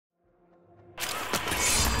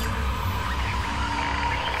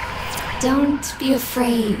Don't be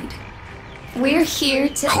afraid. We're here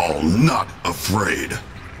to— Call not afraid.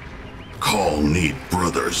 Call need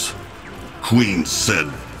brothers. Queen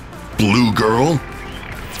said, blue girl?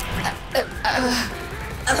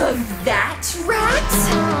 That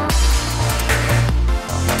rat?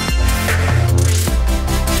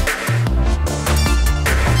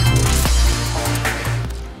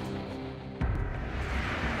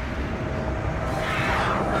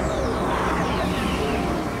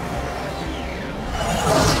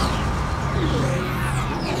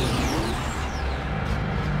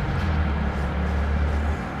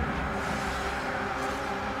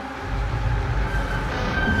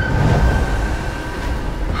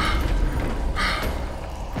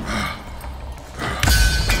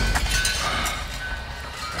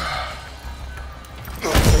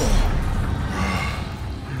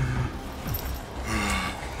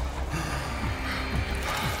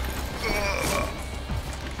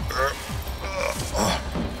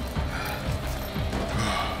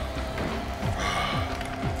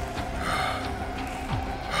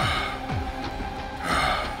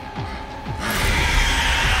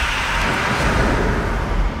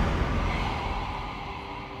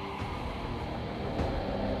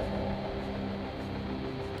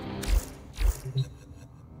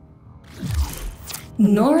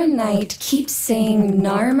 Nora Knight keeps saying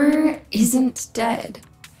Narmer isn't dead.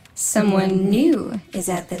 Someone new is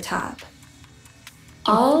at the top.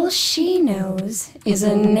 All she knows is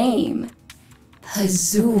a name.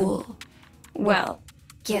 Pazul. Well,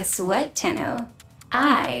 guess what, Tenno?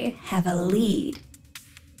 I have a lead.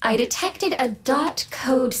 I detected a dot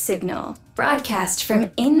code signal broadcast from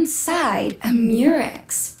inside a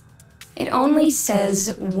Murex. It only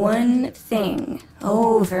says one thing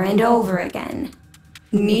over and over again.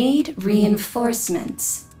 Need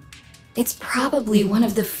reinforcements. It's probably one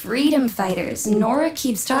of the freedom fighters Nora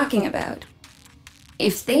keeps talking about.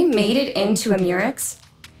 If they made it into a Murex,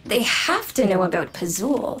 they have to know about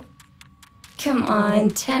Pazul. Come on,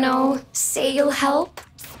 Tenno, say you'll help.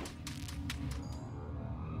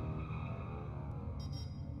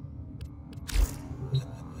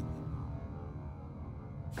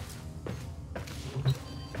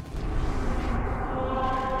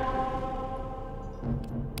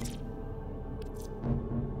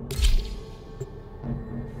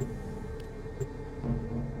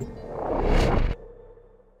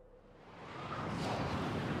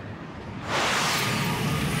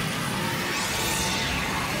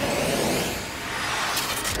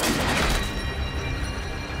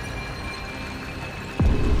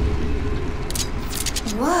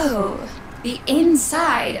 Whoa, the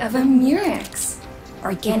inside of a Murex.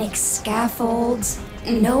 Organic scaffolds,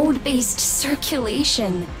 node-based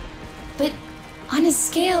circulation. But on a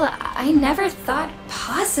scale I never thought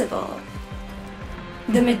possible.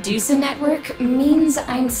 The Medusa network means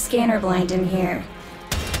I'm scanner blind in here.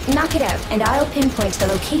 Knock it out and I'll pinpoint the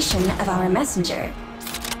location of our messenger.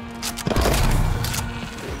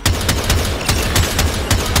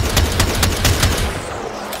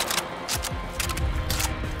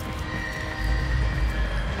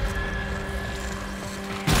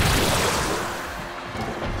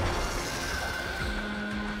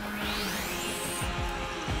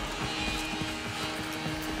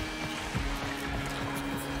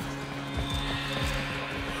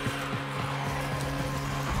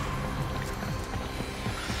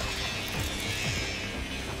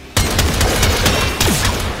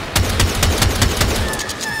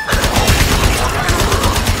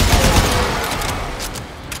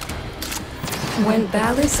 When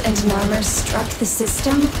Ballas and Narmer struck the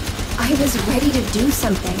system, I was ready to do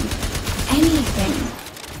something. Anything.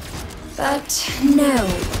 But no.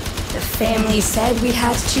 The family said we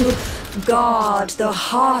had to guard the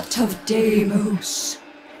heart of Deimos.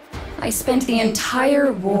 I spent the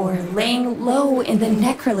entire war laying low in the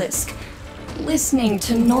Necrolisk, listening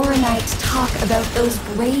to Nora Knight talk about those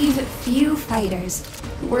brave few fighters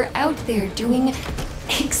who were out there doing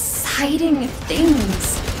exciting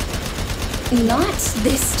things. Not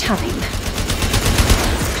this time.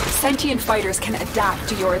 Sentient fighters can adapt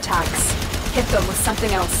to your attacks. Hit them with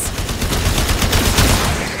something else.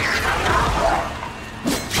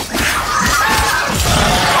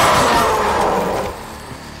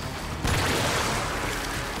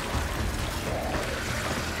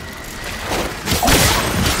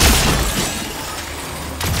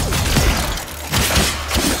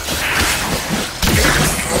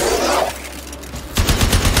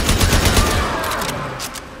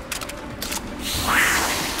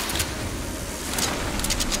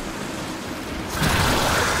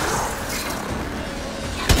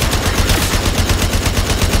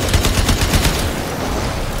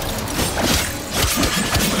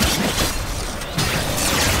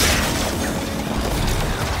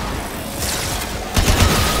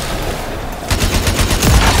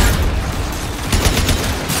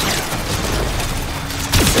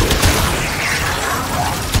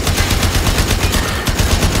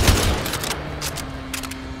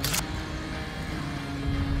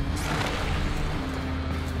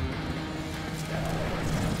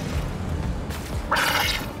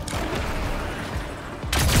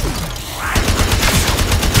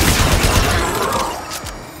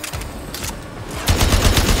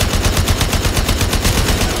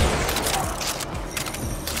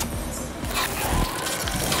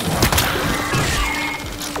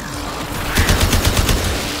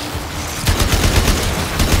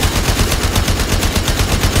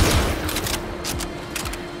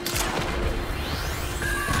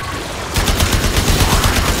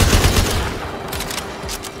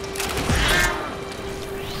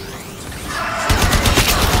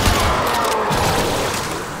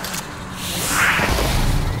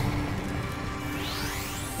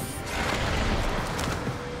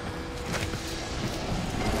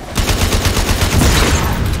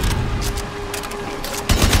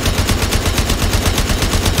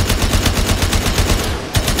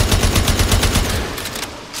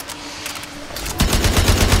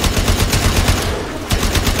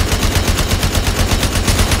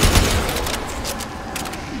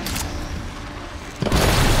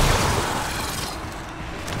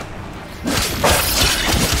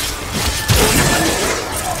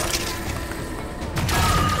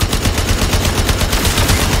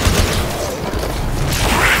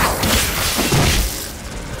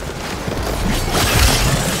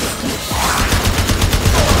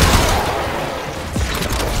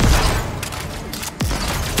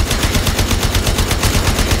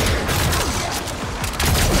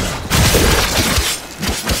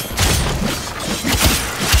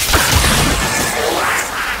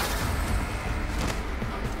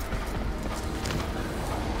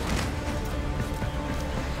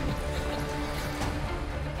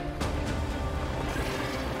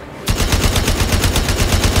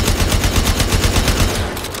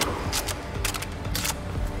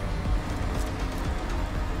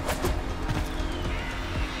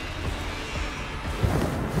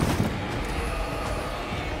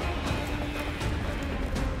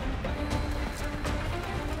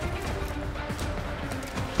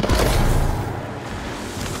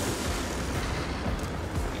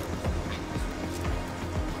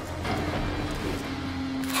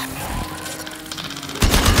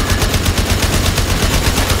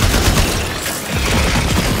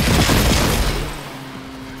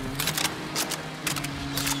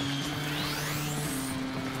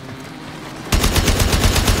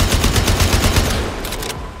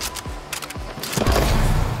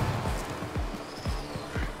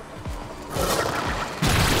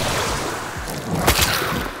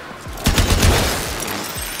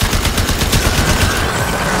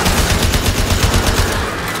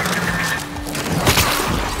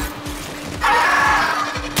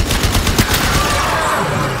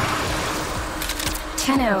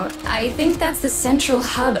 I think that's the central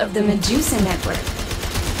hub of the Medusa network.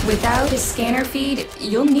 Without a scanner feed,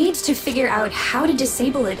 you'll need to figure out how to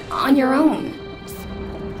disable it on your own.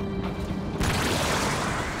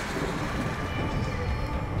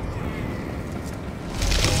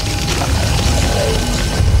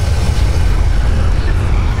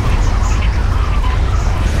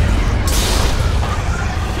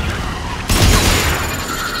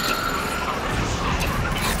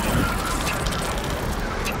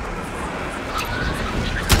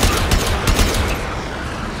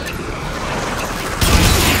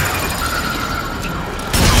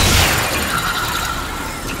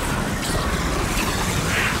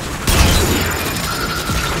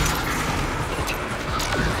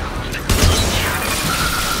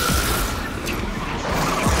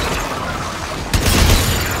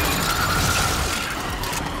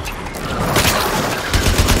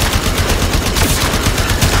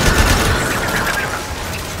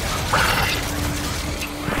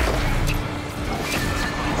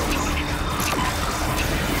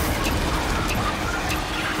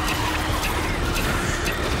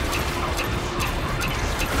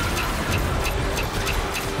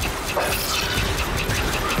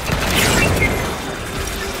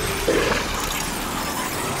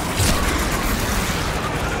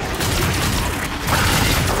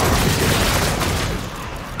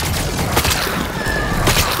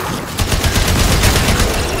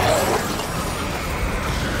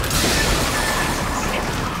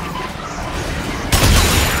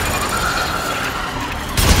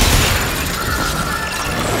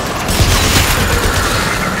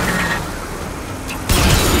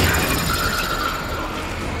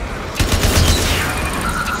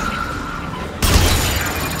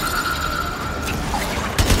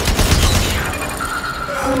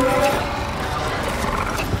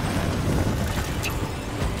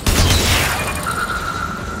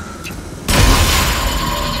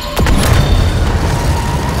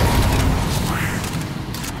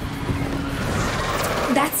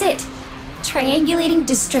 That's it. Triangulating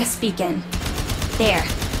distress beacon. There.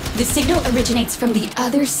 The signal originates from the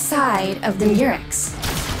other side of the Murex.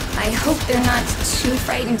 I hope they're not too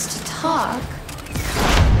frightened to talk.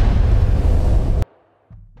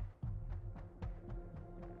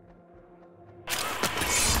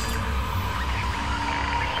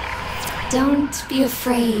 Don't be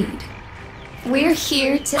afraid. We're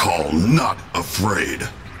here to— Call not afraid.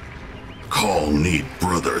 Call need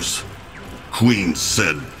brothers. Queen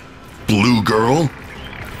said, blue girl?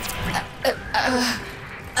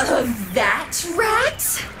 That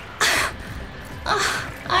rat?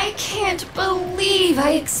 I can't believe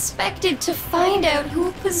I expected to find out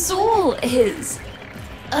who Pazul is.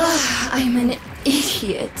 I'm an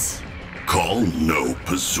idiot. Call no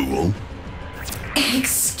Pazul.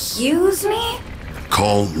 Excuse me?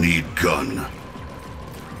 Call need gun.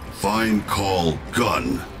 Find call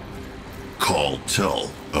gun. Call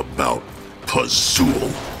tell about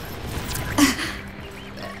Pazul.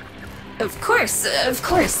 Of course.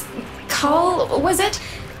 Call, was it?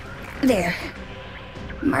 There.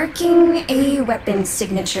 Marking a weapon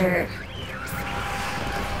signature.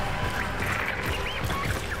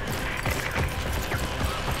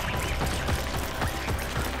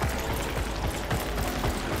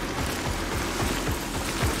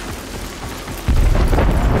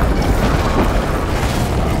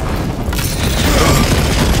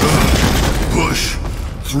 Push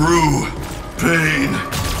through pain.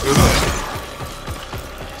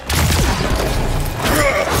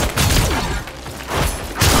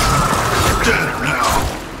 Dead now.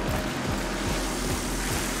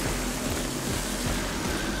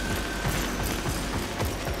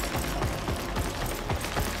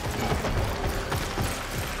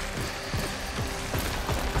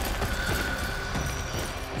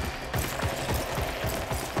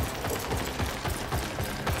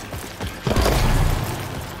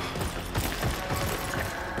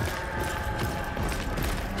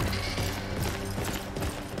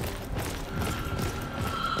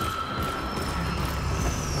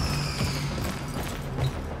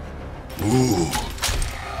 Ooh.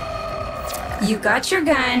 You got your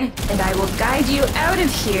gun, and I will guide you out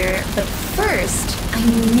of here, but first, I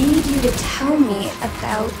need you to tell me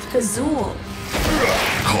about Pazul.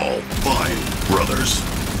 Call fine, brothers.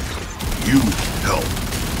 You help,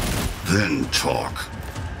 then talk.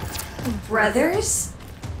 Brothers?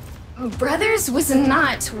 Brothers was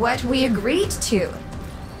not what we agreed to.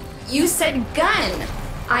 You said gun.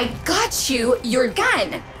 I got you your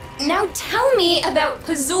gun. Now tell me about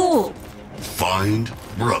Pazul. Find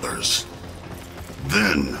brothers,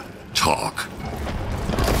 then talk.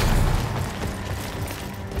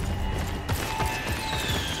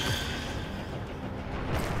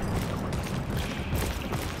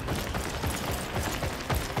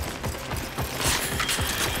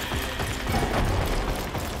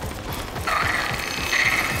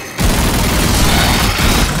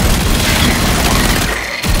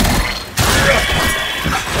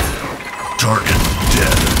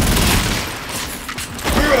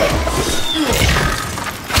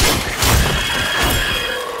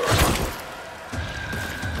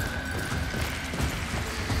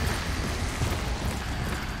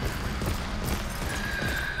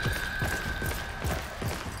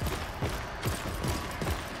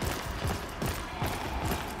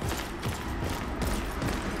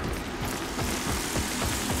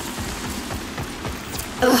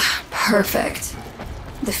 Ugh, perfect.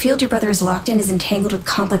 The field your brother is locked in is entangled with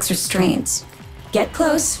complex restraints. Get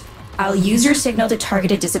close. I'll use your signal to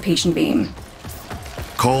target a dissipation beam.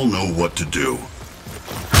 Call know what to do.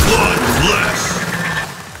 Bloodless!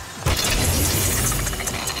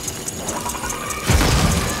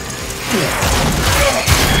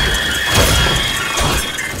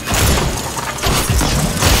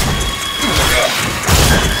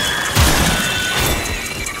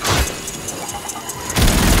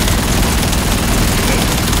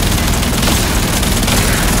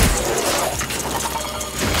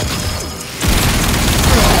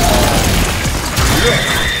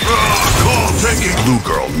 Blue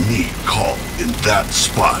girl need call in that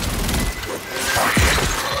spot.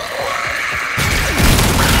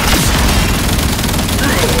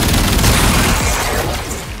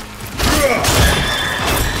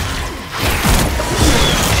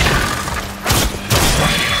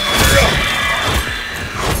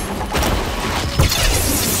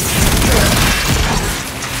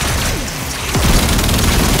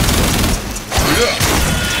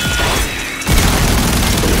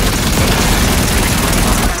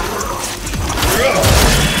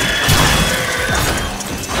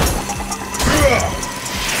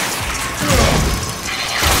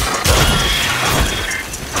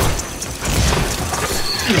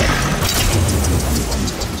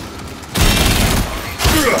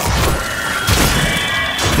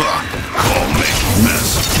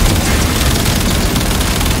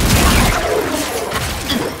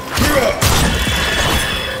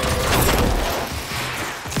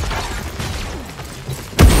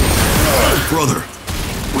 Brother,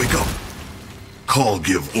 wake up. Call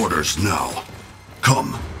give orders now.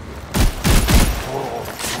 Come.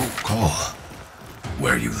 Call.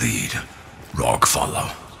 Where you lead, Rog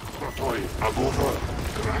follow.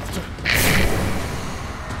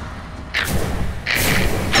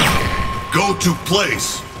 Go to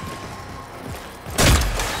place.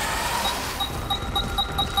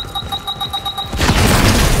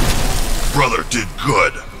 Brother did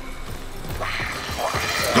good.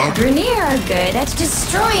 Go. Grineer are good at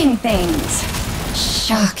destroying things.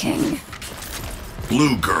 Shocking.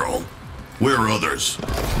 Blue girl. Where are others?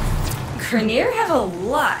 Grineer have a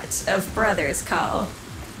lot of brothers, Call.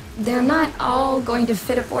 They're not all going to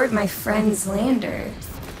fit aboard my friend's lander.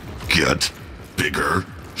 Get bigger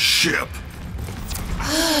ship.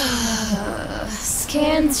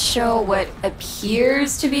 Scans show what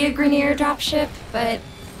appears to be a Grineer dropship, but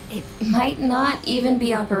it might not even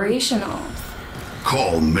be operational.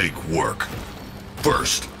 Call make work.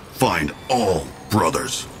 First, find all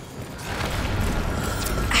brothers.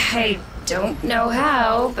 I don't know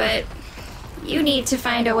how, but you need to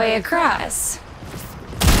find a way across.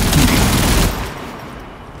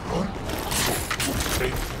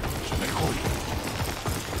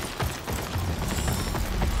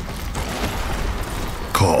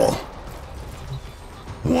 Call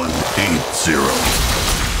 180.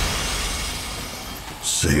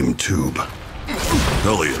 Same tube.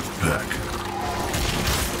 Elliot Peck.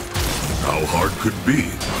 How hard could be?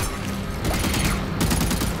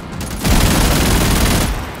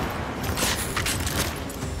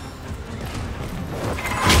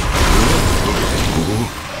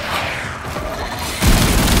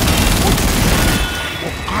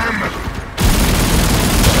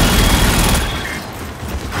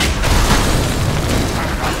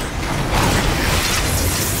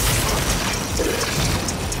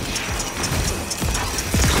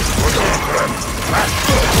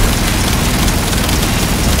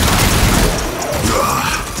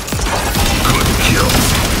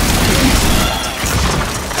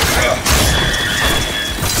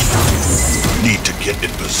 Get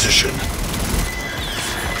in position.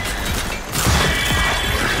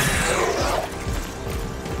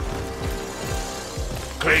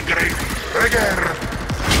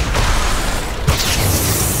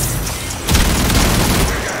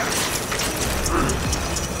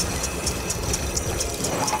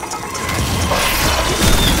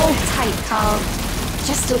 Hold tight, Call.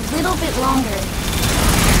 Just a little bit longer.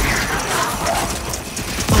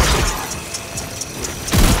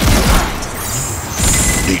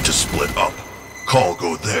 Need to split up. Call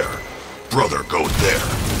go there. Brother go there.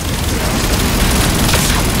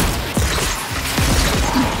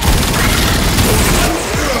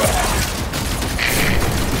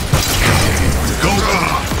 Go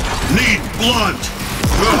need blunt.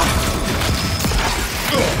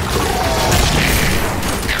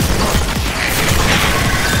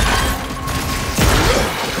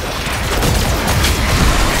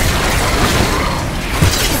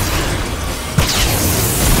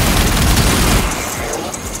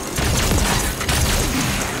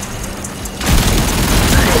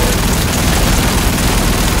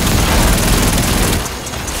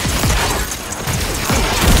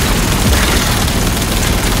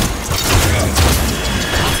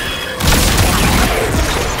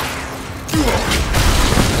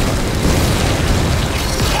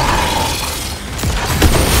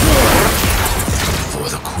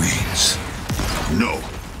 No.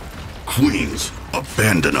 Queens,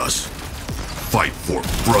 abandon us. Fight for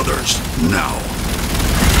brothers now.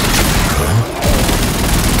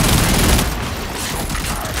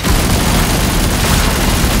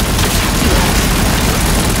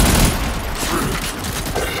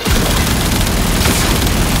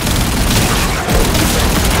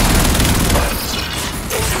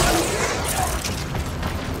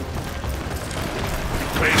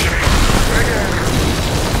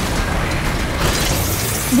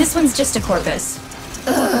 This one's just a corpus.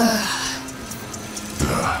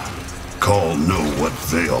 Call know what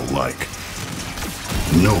Veil like.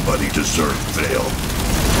 Nobody deserved Veil.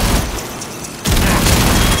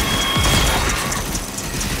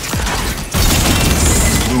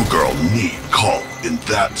 Blue girl need Call in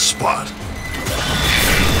that spot.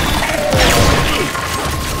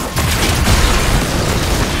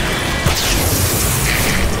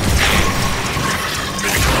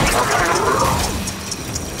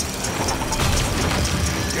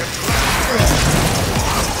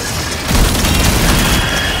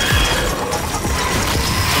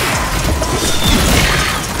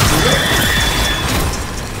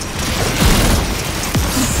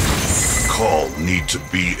 Need to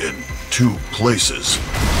be in 2 places.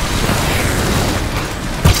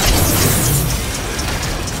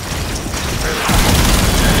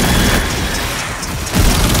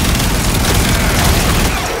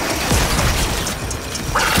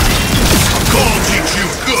 Call teach you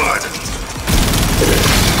good.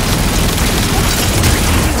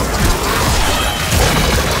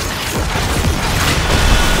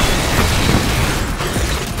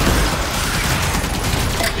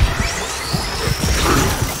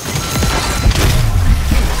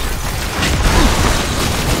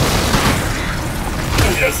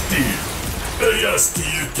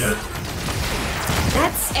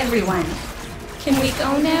 That's everyone. Can we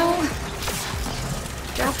go now?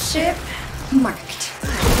 Dropship marked.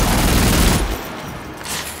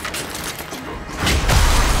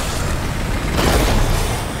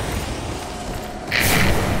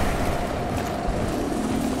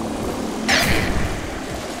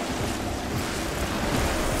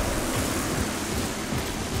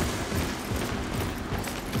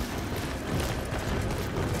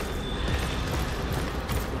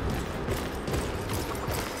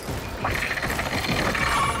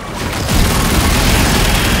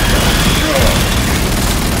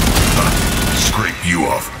 You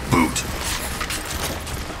off, boot.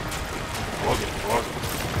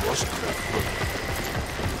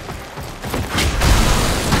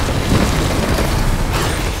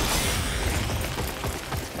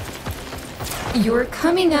 You're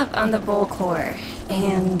coming up on the Bull Core,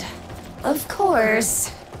 and of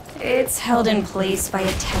course, it's held in place by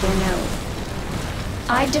a tether node.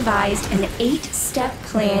 I've devised an 8-step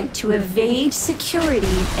plan to evade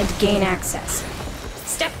security and gain access.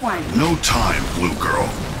 Step 1. No time, Blue Girl.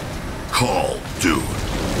 Call, dude.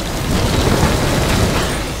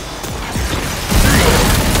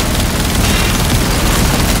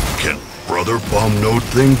 Can brother bomb node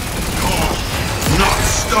thing? Call, not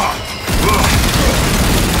stop.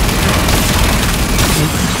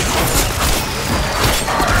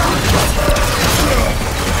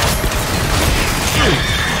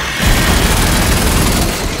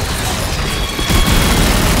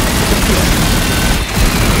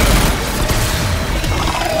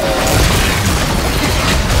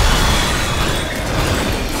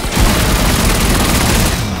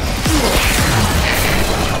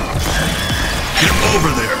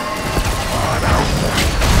 Over there!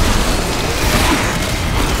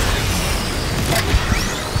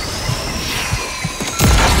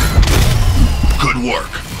 Good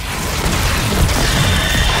work.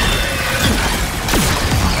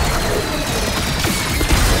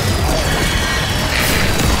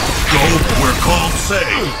 Go where called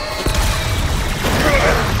say.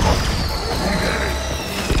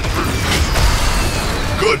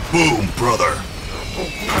 Good boom, brother.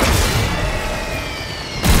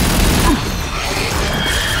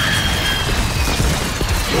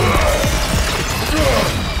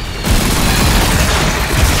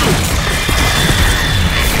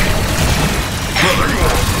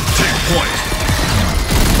 Point.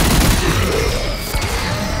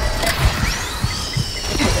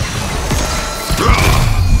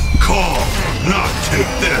 Call, not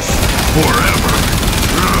take this forever.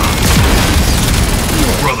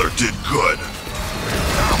 Brother did good.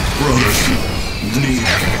 Brothers need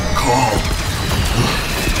Call.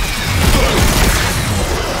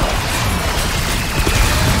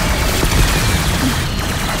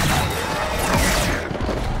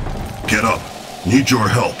 Get up. Need your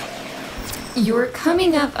help. You're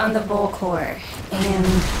coming up on the Bull Core, And,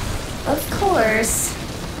 of course,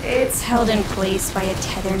 it's held in place by a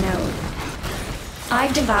tether node.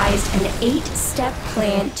 I've devised an 8-step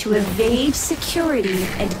plan to evade security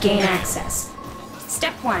and gain access.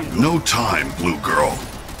 Step 1. No time, Blue Girl.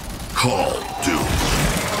 Call Doom.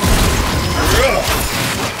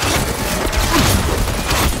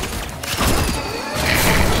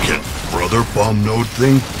 Get brother bomb node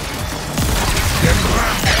thing?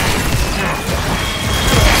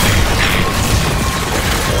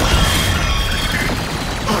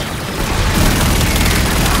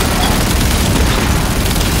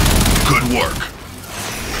 Good work.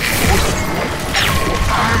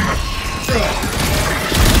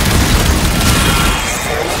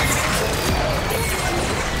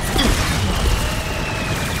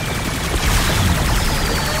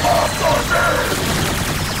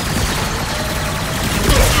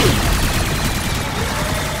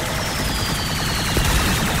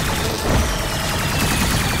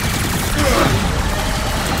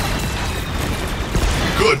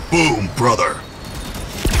 Good boom, brother.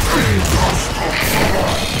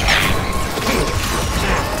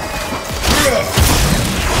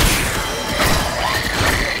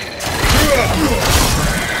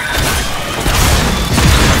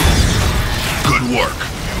 Good work.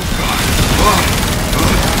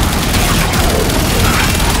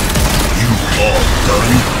 You all done?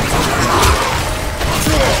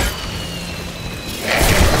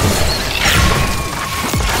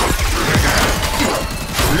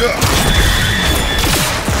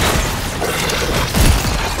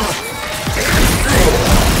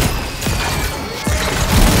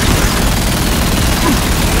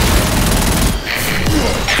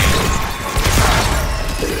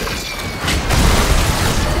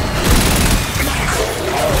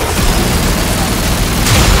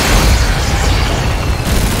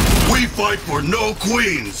 We fight for no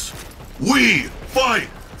queens. We fight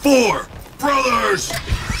for brothers.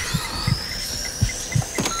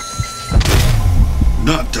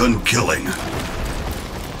 Not done killing.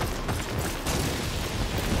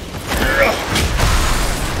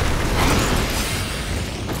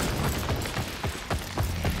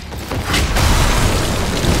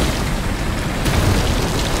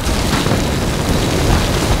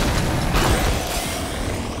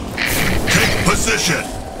 Take position.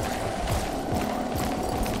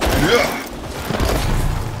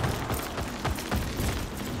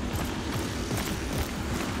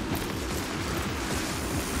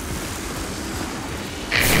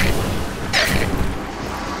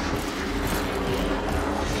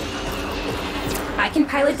 I can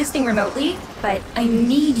pilot this thing remotely, but I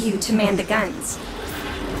need you to man the guns.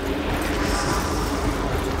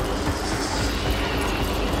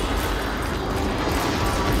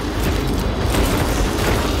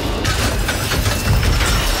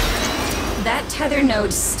 That tether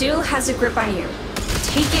node still has a grip on you.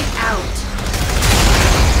 Take it out.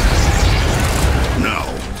 Now,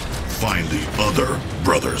 find the other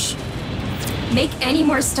brothers. Make any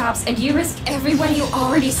more stops and you risk everyone you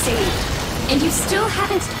already saved. And you still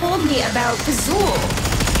haven't told me about Azul.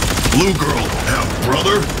 Blue Girl have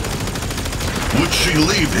brother? Would she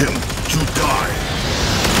leave him to die?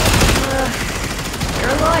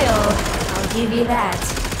 You're loyal, I'll give you that.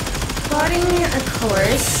 Plotting a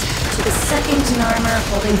course to the second Narmer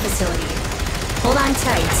holding facility. Hold on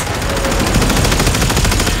tight.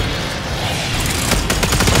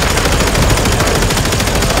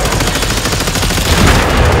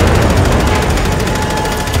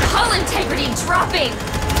 Dropping!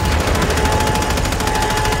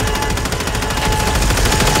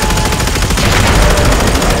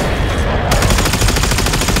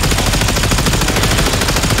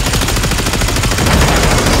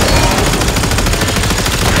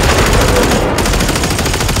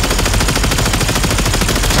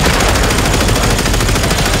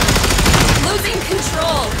 Losing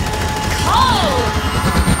control! Call!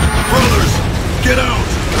 Brothers, get out!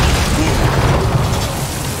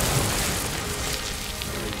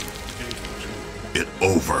 It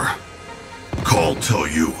over. Call tell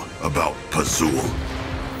you about Pazul.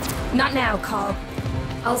 Not now, Call.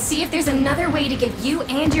 I'll see if there's another way to get you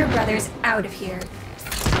and your brothers out of here.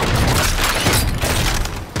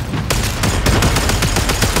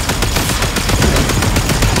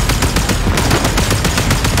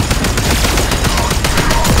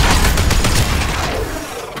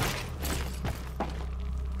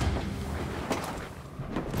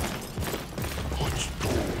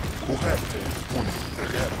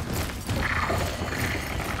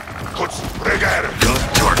 Got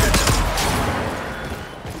target.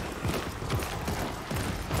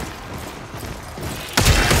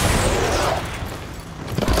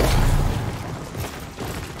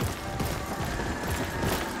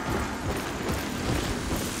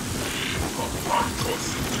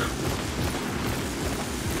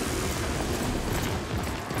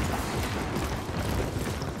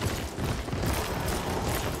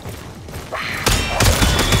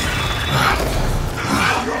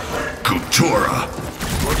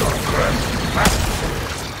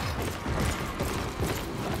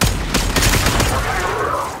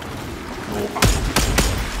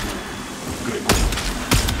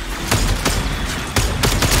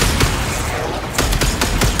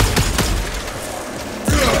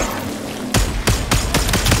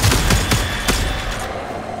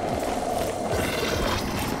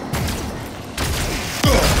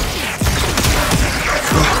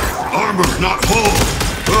 cannot hold!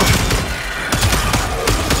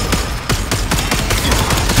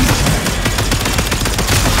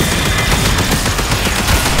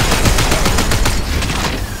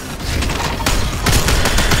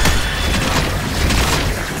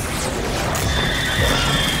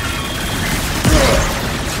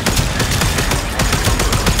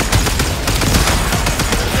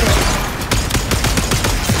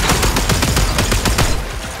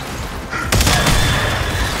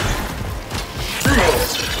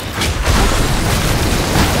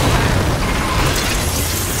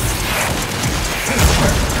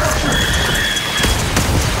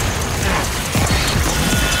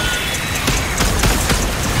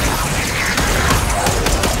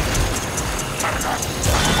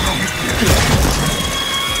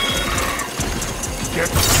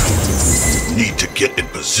 Need to get in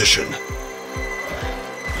position.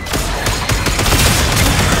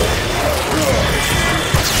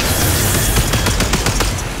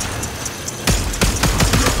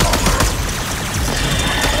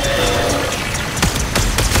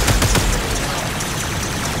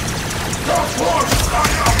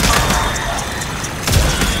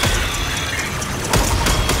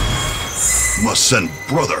 Must send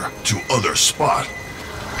brother to other spot.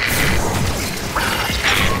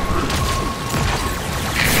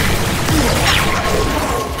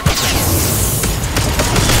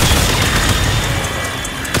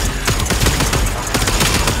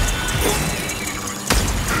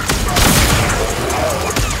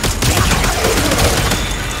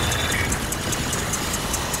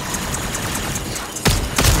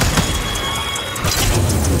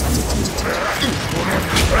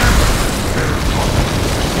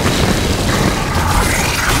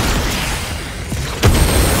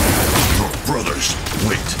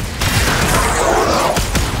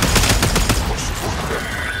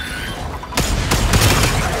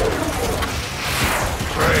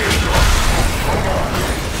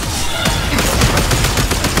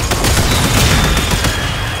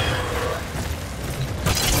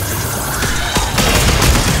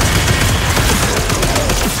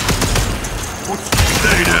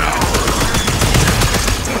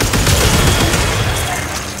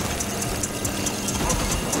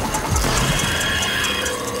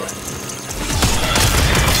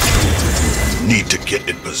 Need to get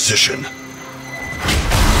in position.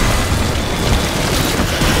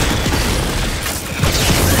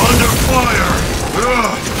 Under fire!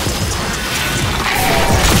 Ugh.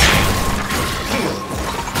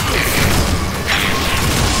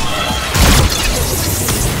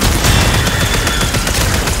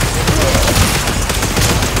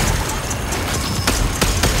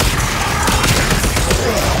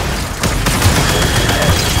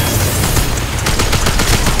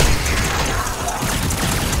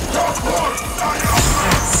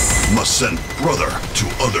 Must send brother to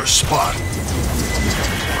other spot.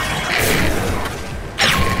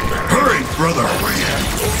 Hurry, brother!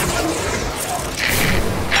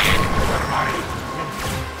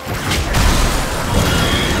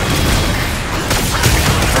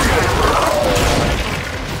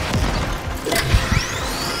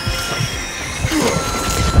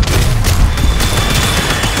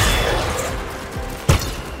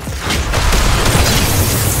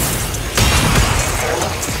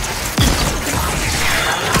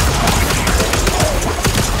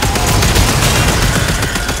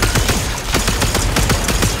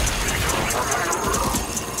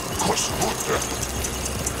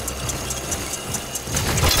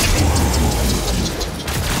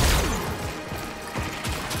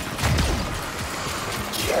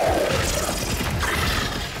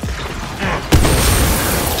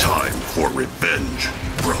 For revenge,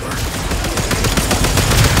 brother.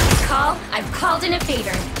 I've called an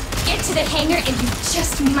invader. Get to the hangar and you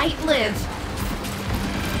just might live.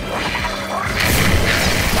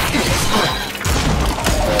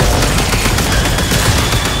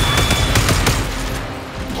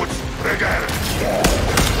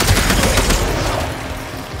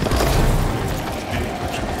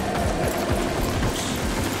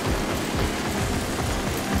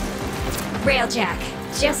 Railjack,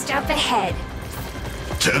 just up ahead.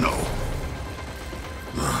 Tenno.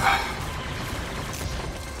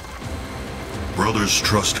 Brothers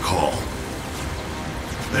trust Call.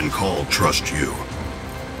 Then Call trust you.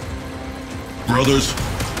 Brothers,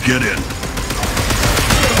 get in.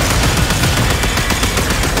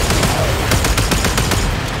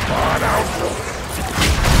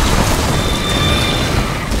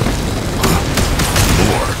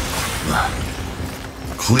 Or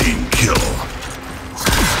clean kill.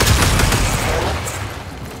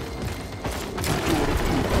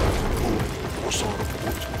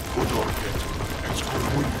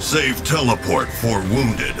 Save teleport for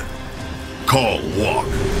wounded. Call walk.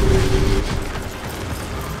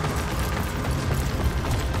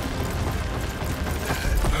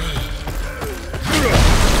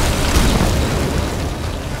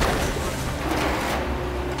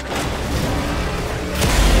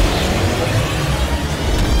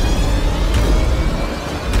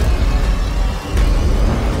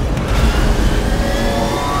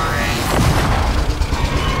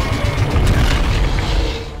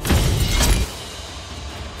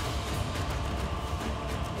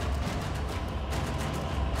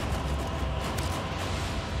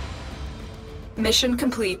 Mission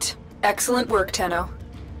complete. Excellent work, Tenno.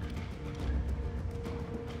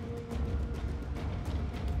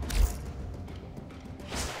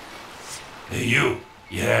 Hey, you.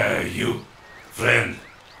 Yeah, you. Friend.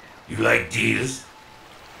 You like deals?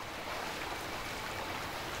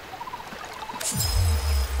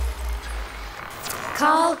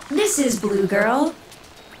 Call, this is Blue Girl.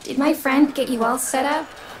 Did my friend get you all set up?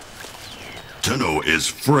 Tenno is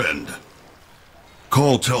friend.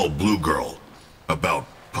 Call tell Blue Girl about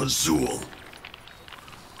Pazul.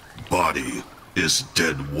 Body is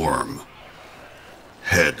dead worm.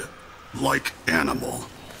 Head like animal.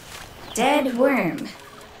 Dead worm.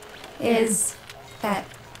 Is that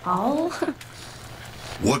all?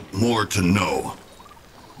 What more to know?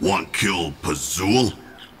 Want kill Pazul?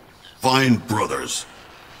 Find brothers.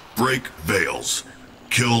 Break veils.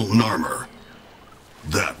 Kill Narmer.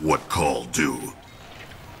 That what call do.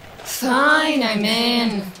 Fine, I'm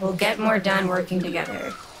in. We'll get more done working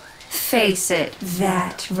together. Face it,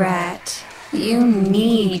 that rat. You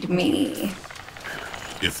need me.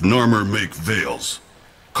 If Narmer make veils,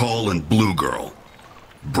 call and Blue Girl.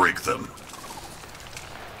 Break them.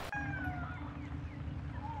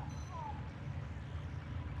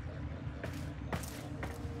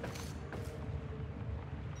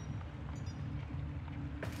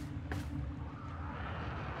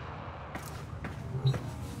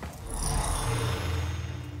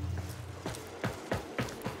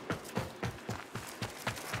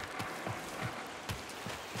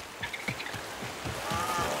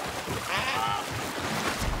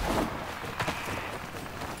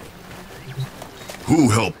 Who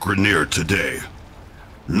helped Grineer today?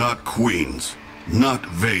 Not Queens, not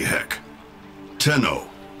Vahek. Tenno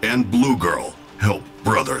and Blue Girl help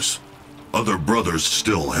brothers. Other brothers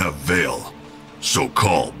still have Veil. So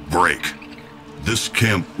call break. This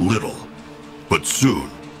camp little, but soon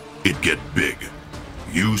it get big.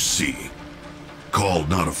 You see. Call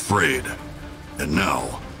not afraid. And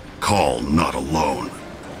now, call not alone.